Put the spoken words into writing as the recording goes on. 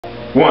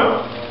1.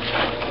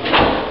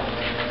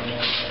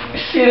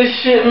 See this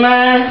shit,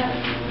 man?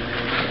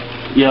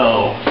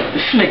 Yo,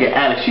 this nigga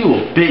Alex, you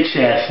a bitch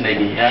ass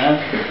nigga, yeah?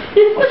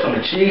 On some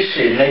G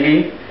shit,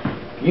 nigga.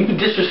 You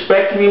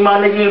disrespecting me, my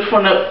nigga, in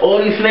front of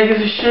all these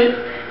niggas and shit.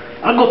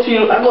 I go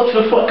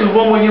to the fucking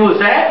room where you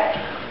was at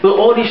with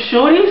all these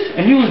shorties,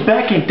 and you was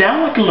backing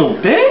down like a little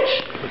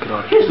bitch.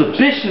 Here's a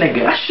bitch,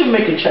 nigga. I should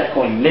make a check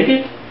on you,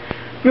 nigga.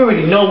 You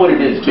already know what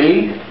it is,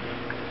 babe.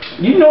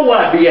 You know where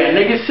I be at,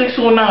 nigga.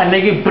 609,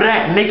 nigga.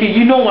 Brat, nigga.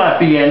 You know where I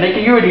be at,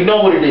 nigga. You already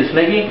know what it is,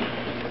 nigga.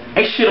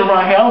 Ain't shit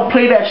around here. I don't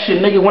play that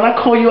shit, nigga. When I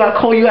call you out, I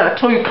call you out. I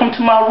told you come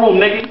to my room,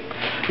 nigga.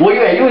 Where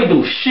you at? You ain't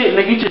do shit,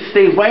 nigga. You just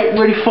stay right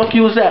where the fuck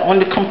you was at on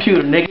the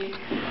computer, nigga.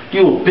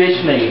 You a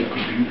bitch, nigga.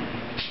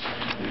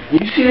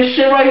 You see this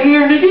shit right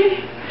here,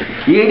 nigga?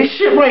 Yeah, this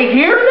shit right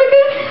here,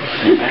 nigga?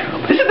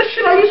 This is the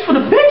shit I use for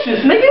the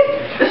bitches,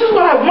 nigga. This is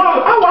what I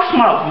wash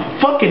my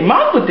fucking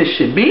mouth with this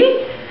shit,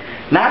 B.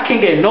 Now I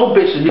can't get no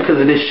bitches because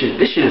of this shit.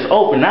 This shit is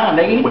open now,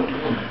 nigga. What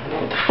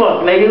the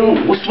fuck,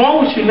 nigga? What's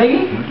wrong with you,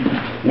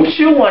 nigga? What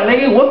you want,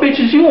 nigga? What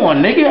bitches you want,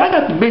 nigga? I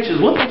got the bitches.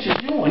 What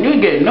bitches you want? You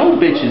ain't getting no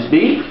bitches,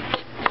 B.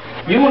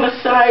 You on the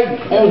side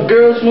on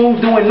girls'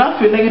 move doing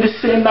nothing, nigga, just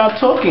sitting down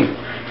talking.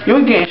 You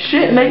ain't getting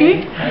shit,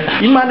 nigga.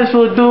 You might as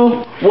well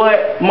do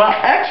what my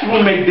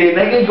ex-roommate did,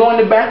 nigga. Go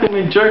in the bathroom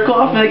and jerk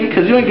off, nigga,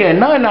 because you ain't getting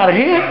nothing out of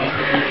here.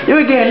 You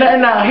ain't getting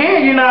nothing out here,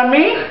 you know what I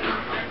mean?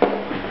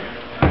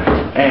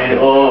 And,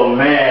 oh,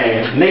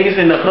 man, niggas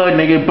in the hood,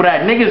 nigga,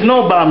 brat. Niggas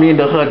know about me in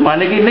the hood, my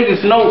nigga.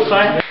 Niggas know,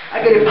 son.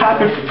 I get it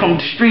popping from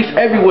the streets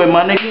everywhere,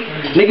 my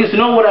nigga. Niggas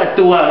know what I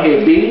do out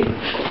here, B.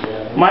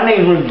 My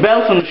name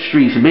rebels on the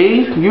streets,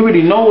 B. You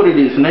already know what it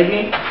is,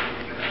 nigga.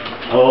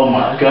 Oh,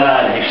 my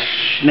God.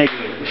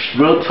 Nigga.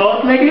 Real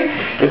talk, nigga.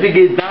 If it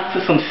gets down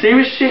to some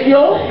serious shit,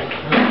 yo,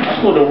 I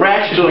pull the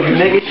ratchet on you,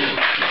 nigga.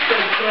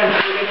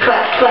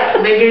 Clap,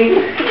 clap,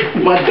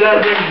 nigga. My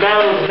guns and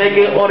barrels,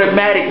 nigga.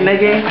 Automatic,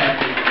 nigga.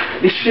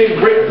 This shit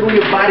break through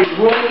your body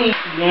real easy,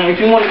 man. If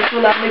you want to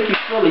feel, I make you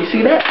feel it. You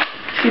see that?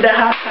 See that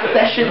how I pop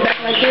that shit back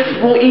like this?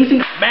 Real easy?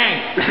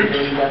 Bang!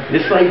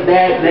 Just like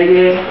that,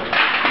 nigga.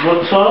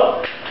 Real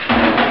talk.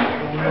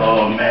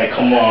 Oh, man,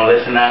 come on.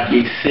 Let's not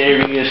be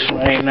serious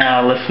right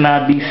now. Let's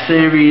not be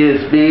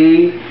serious,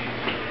 B.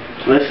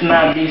 Let's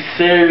not be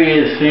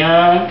serious, you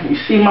know? You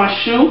see my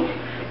shoe?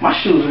 My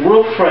shoe's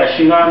real fresh,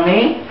 you know what I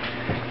mean?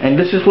 And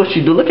this is what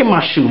you do. Look at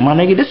my shoe, my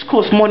nigga. This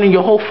costs more than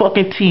your whole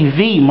fucking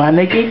TV, my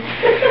nigga.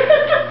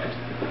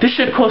 This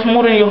shit costs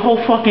more than your whole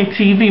fucking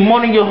TV,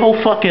 more than your whole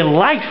fucking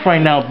life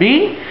right now,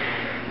 B.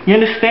 You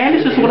understand?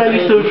 This is what I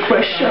use to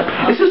refresh up.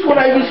 This is what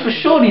I use for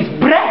shorties.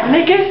 Brat,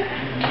 nigga.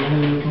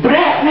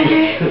 Brat,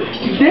 nigga.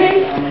 You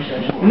dig?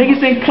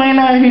 Niggas ain't playing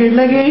out here,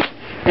 nigga.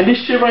 And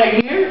this shit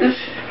right here, this,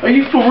 are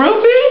you for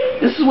real, B?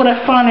 This is what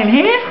I find in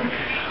here?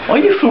 Are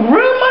you for real,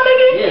 my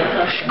nigga?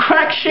 Yeah.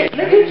 Crack shit,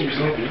 nigga.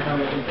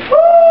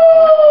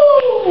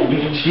 Woo!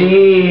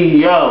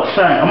 Gee, yo,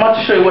 son, I'm about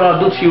to show you what I'll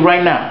do to you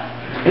right now.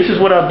 This is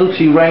what I'll do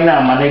to you right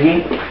now, my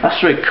nigga. I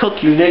straight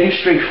cook you, nigga.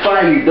 Straight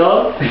fire you,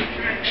 dog.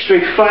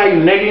 Straight fire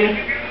you, nigga.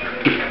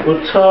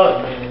 We'll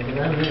talk.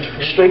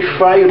 Straight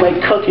fire you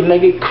like cooking,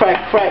 nigga.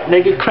 Crack, crack,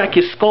 nigga. Crack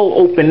your skull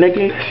open,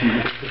 nigga.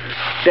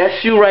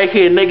 That's you right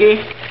here, nigga.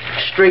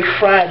 Straight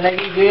fried,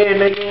 nigga. Yeah,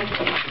 nigga.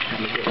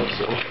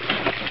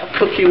 I'll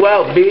cook you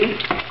out, B.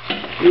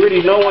 You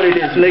already know what it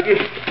is, nigga.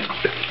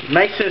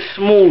 Nice and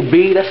smooth,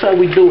 B. That's how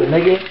we do it,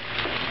 nigga.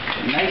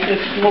 Nice and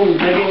smooth,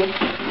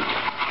 nigga.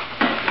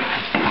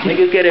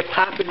 Niggas get it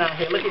popping out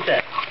here. Look at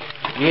that.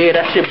 Yeah,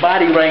 that's your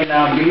body right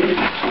now, B.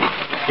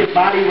 That's your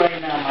body right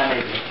now, my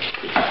nigga.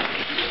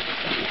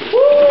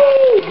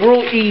 Woo!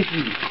 Real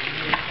easy.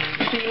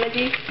 See,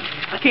 nigga?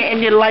 I can't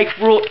end your life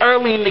real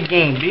early in the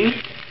game, B.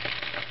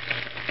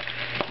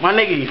 My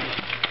nigga,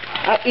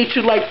 I eat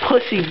you like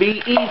pussy,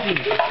 B. Easy.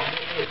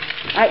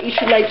 I eat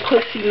you like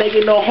pussy,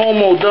 nigga. No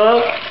homo,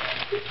 dog.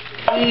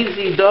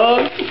 Easy,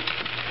 dog.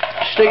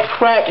 Straight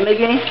crack,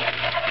 nigga.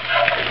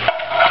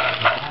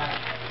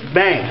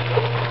 Bang.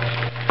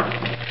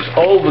 It's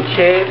over,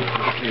 kid.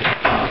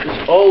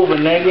 It's over,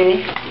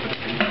 nigga.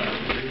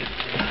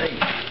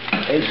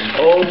 It's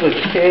over,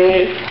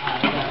 kid.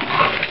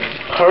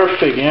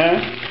 Perfect,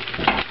 yeah?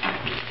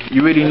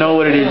 You already know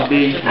what it is,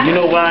 B. You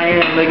know who I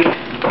am,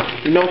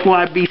 nigga. You know who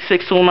I be,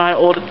 609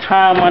 all the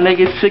time, my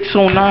nigga.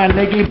 609,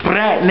 nigga.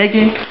 Brat,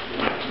 nigga.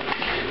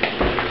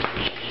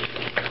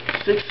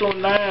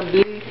 609, B.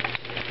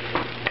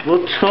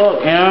 We'll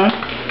talk, yeah?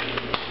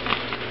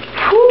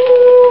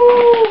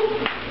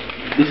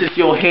 This is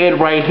your head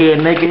right here,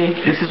 nigga.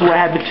 This is what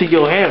happened to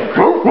your head.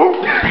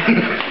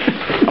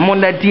 I'm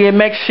on that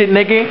DMX shit,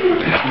 nigga.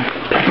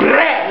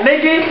 Brat,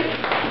 nigga.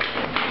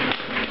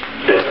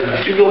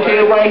 This is your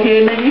head right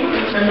here, nigga.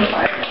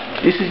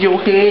 This is your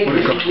head.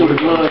 This is your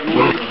blood,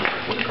 nigga.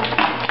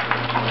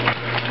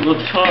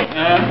 Little talk,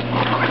 man.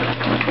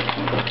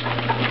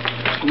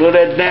 Slow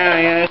that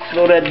down, yeah.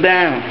 Slow that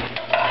down.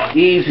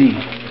 Easy.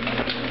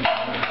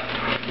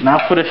 Now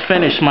for the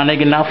finish, my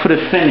nigga. Now for the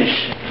finish.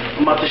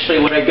 I'm about to show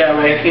you what I got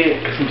right here.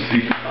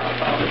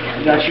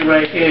 Got you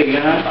right here,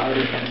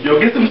 yeah. Yo,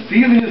 get some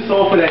seasoning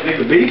salt for that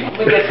nigga, B. I'm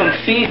gonna get some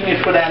seasoning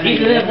for that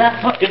nigga.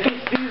 Get some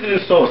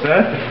seasoning sauce,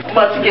 huh? I'm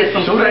about to get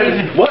some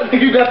seasoning. What,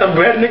 nigga? You got the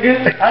bread,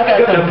 nigga? I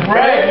got the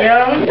bread,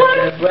 yeah.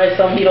 What? Bread,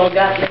 something he don't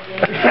got, nigga.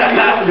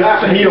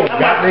 He don't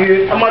got,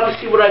 nigga. I'm about to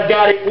see what I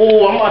got it.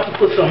 Ooh, I'm about to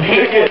put some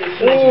hair on this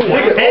nigga.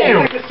 Nigga,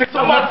 Damn. nigga,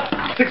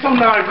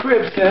 609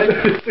 cribs, son.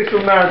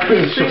 609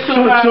 cribs.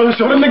 609.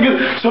 Show the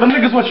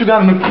niggas what you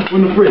got in the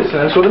fridge,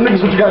 son. Show the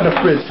niggas what you got in the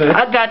fridge, son.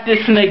 I got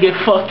this nigga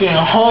fucking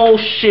whole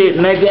shit,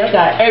 nigga. I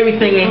got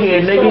everything in here,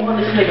 nigga.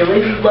 This nigga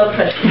raise his blood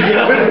pressure.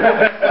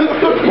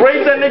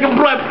 Raise that nigga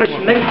blood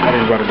pressure, nigga. I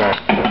didn't run it back.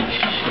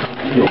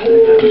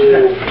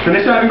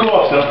 Finish that and go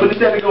off, son. Finish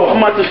that and go off.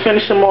 I'm about to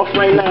finish him off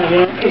right now,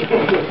 yeah.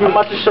 I'm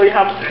about to show you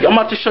how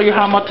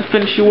I'm about to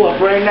finish you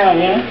up right now,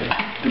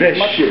 yeah. That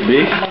shit,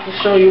 B. I'm about to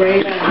show you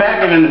right now.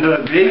 Packing in the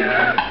hood, B.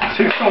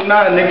 609,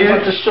 nigga.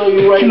 I'm about to show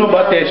you right now. You know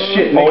about that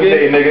shit, nigga. All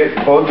day,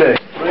 nigga. All day.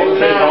 Right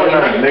now,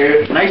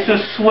 nigga. Nice and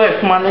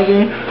swift, my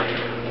nigga.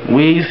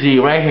 Wheezy,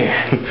 right here.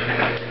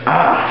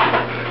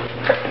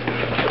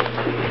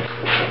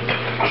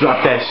 Drop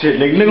that shit,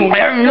 nigga. Nigga.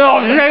 There you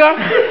go, nigga.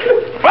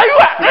 Where you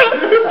at,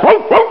 nigga?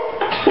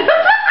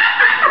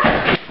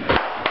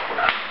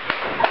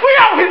 We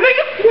out here,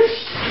 nigga.